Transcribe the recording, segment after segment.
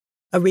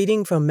A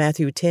reading from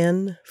Matthew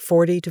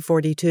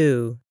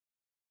 10:40-42.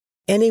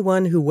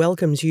 Anyone who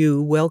welcomes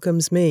you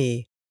welcomes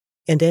me,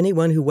 and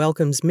anyone who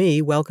welcomes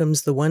me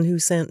welcomes the one who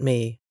sent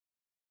me.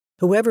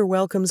 Whoever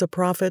welcomes a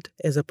prophet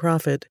as a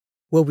prophet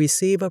will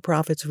receive a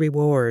prophet's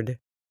reward,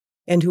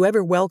 and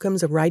whoever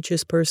welcomes a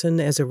righteous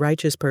person as a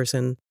righteous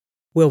person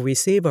will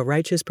receive a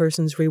righteous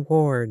person's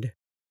reward.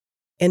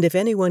 And if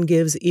anyone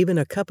gives even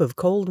a cup of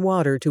cold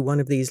water to one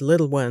of these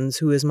little ones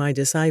who is my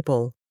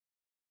disciple,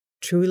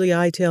 truly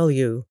I tell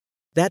you,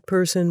 that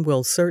person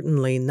will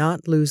certainly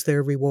not lose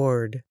their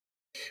reward.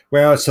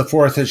 Well, it's the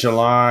 4th of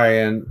July,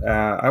 and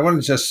I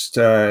want to just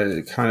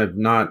kind of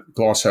not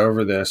gloss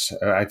over this.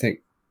 I think,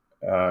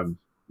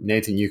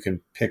 Nathan, you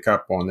can pick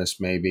up on this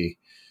maybe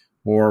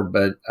more,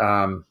 but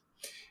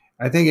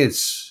I think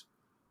it's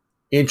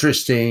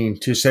interesting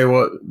to say,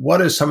 well, what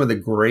are some of the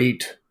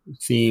great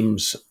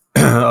themes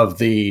of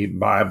the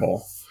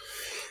Bible?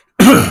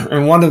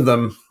 And one of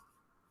them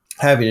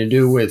having to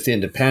do with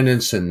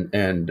independence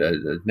and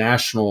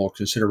national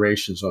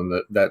considerations on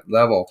that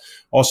level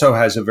also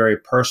has a very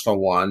personal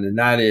one, and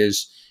that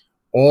is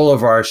all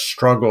of our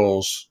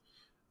struggles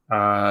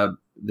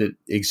that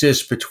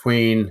exist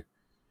between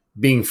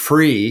being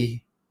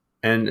free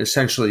and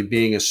essentially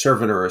being a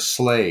servant or a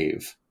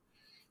slave.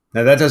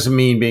 Now, that doesn't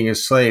mean being a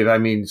slave. I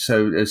mean,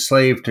 so a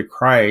slave to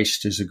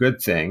Christ is a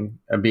good thing.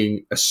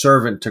 Being a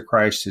servant to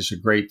Christ is a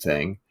great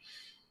thing.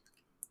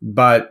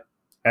 But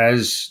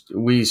as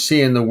we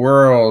see in the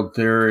world,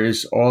 there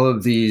is all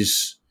of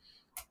these,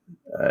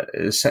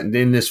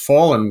 in this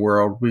fallen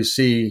world, we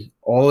see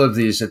all of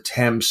these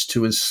attempts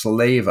to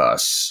enslave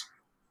us.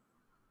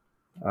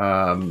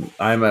 I'm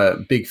a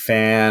big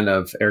fan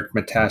of Eric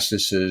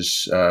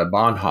Metastas's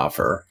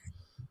Bonhoeffer,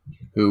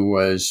 who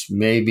was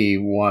maybe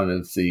one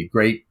of the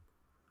great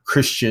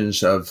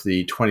Christians of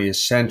the 20th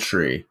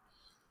century.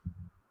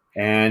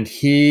 And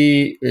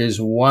he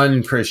is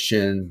one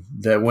Christian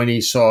that when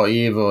he saw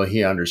evil,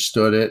 he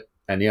understood it,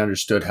 and he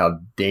understood how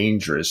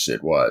dangerous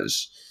it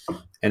was.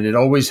 And it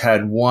always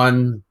had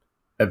one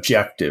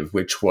objective,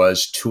 which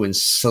was to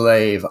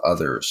enslave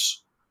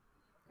others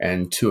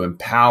and to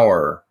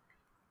empower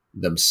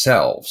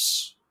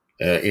themselves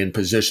in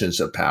positions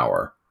of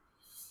power.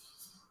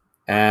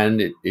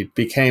 And it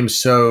became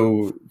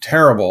so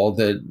terrible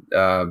that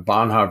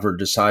Bonhoeffer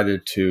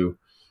decided to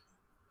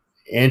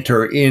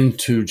enter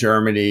into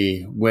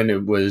Germany when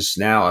it was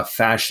now a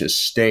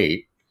fascist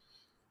state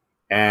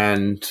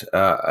and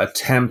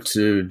attempt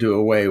to do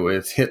away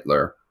with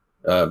Hitler.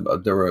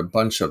 There were a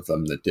bunch of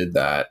them that did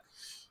that.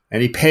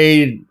 And he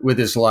paid with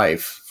his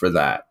life for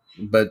that.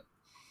 But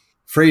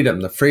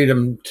freedom, the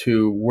freedom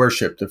to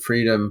worship, the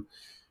freedom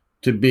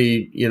to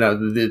be,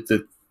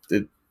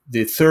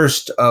 the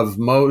thirst of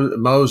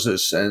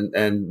Moses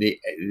and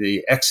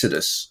the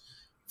Exodus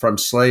from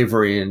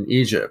slavery in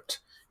Egypt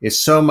is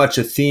so much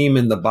a theme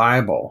in the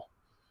Bible.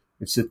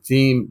 It's a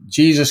theme.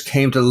 Jesus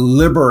came to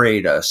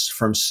liberate us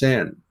from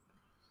sin.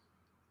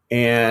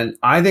 And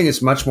I think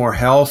it's much more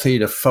healthy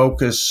to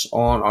focus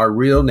on our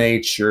real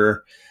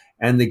nature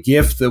and the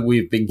gift that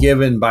we've been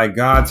given by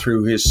God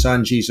through his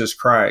son, Jesus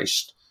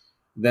Christ,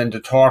 than to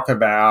talk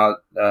about,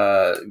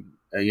 the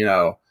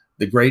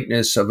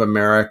greatness of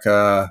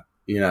America.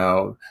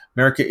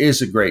 America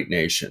is a great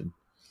nation.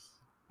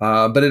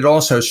 But it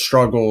also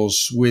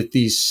struggles with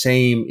these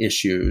same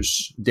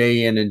issues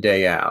day in and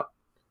day out.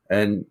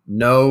 And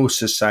no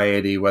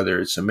society, whether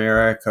it's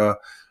America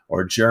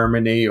or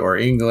Germany or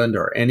England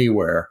or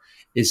anywhere,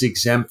 is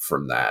exempt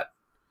from that.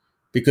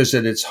 Because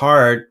at its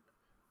heart,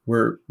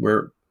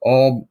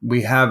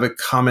 we have a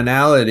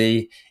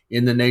commonality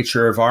in the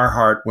nature of our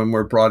heart when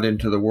we're brought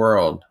into the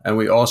world. And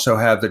we also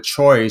have the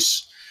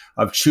choice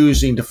of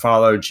choosing to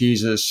follow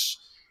Jesus,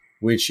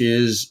 which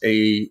is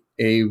a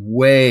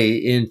way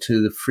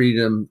into the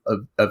freedom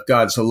of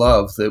God's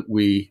love that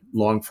we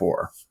long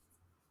for.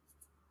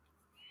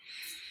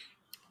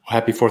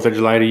 Happy 4th of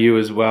July to you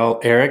as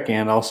well, Eric,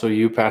 and also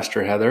you,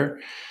 Pastor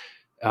Heather.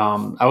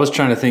 I was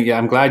trying to think.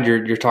 I'm glad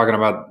you're talking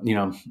about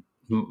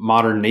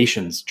modern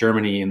nations,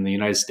 Germany and the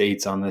United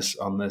States on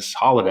this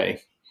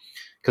holiday,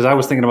 because I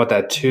was thinking about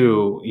that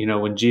too.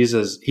 When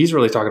Jesus, he's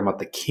really talking about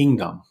the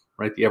kingdom,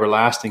 right? The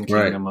everlasting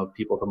kingdom of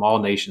people from all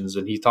nations,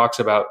 and he talks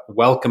about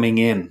welcoming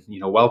in.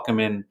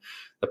 Welcome in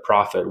the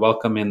prophet,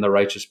 welcome in the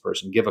righteous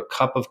person, give a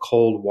cup of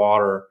cold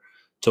water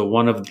to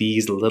one of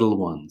these little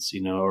ones,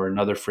 or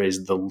another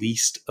phrase, the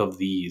least of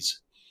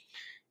these.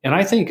 And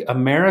I think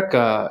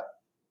America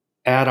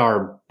at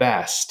our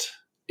best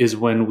is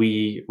when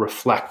we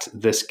reflect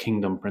this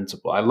kingdom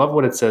principle. I love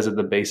what it says at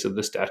the base of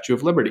the Statue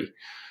of Liberty.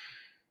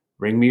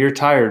 Bring me your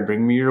tired,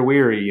 bring me your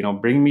weary,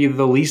 bring me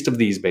the least of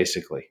these,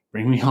 basically.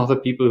 Bring me all the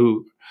people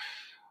who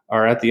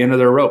are at the end of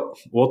their rope.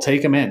 We'll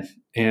take them in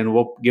and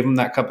we'll give them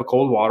that cup of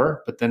cold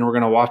water, but then we're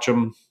going to watch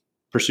them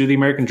pursue the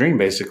American dream,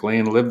 basically,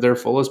 and live their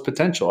fullest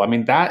potential. I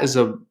mean, that is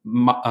a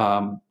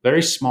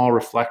very small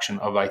reflection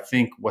of, I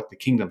think, what the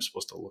kingdom's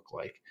supposed to look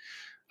like.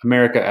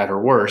 America at her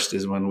worst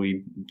is when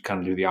we kind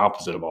of do the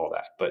opposite of all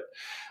that. But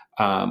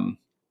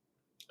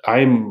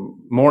I'm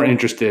more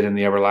interested in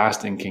the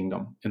everlasting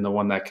kingdom, in the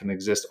one that can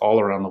exist all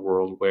around the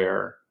world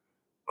where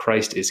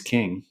Christ is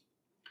king.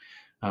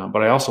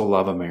 But I also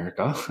love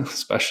America,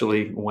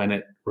 especially when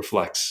it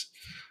reflects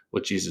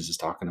what Jesus is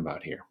talking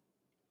about here.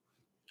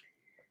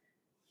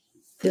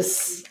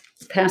 This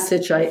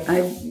passage,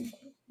 I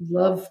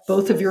love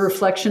both of your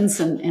reflections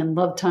and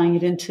love tying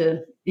it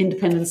into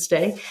Independence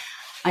Day.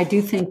 I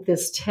do think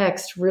this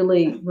text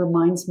really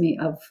reminds me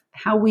of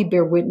how we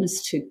bear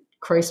witness to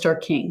Christ our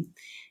King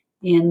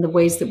in the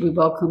ways that we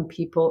welcome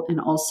people and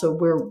also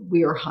where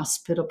we are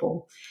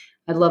hospitable.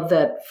 I love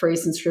that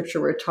phrase in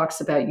Scripture where it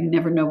talks about you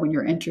never know when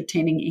you're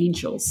entertaining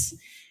angels.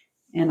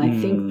 And I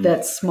think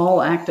that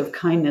small act of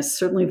kindness,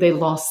 certainly they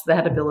lost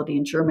that ability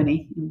in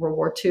Germany in World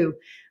War II,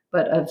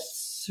 but of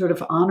sort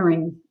of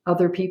honoring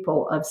other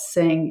people, of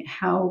saying,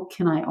 how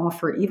can I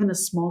offer even a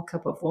small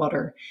cup of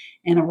water,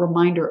 and a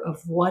reminder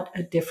of what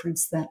a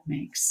difference that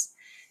makes.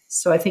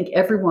 So I think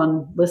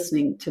everyone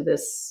listening to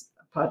this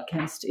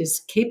podcast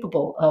is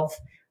capable of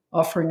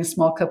offering a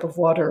small cup of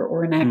water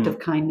or an act of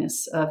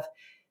kindness, of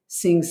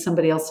seeing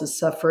somebody else's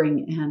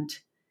suffering and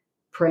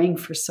praying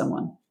for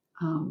someone,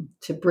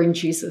 to bring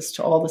Jesus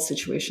to all the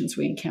situations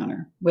we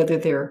encounter, whether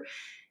they're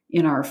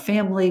in our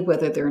family,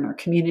 whether they're in our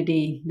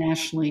community,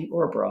 nationally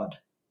or abroad.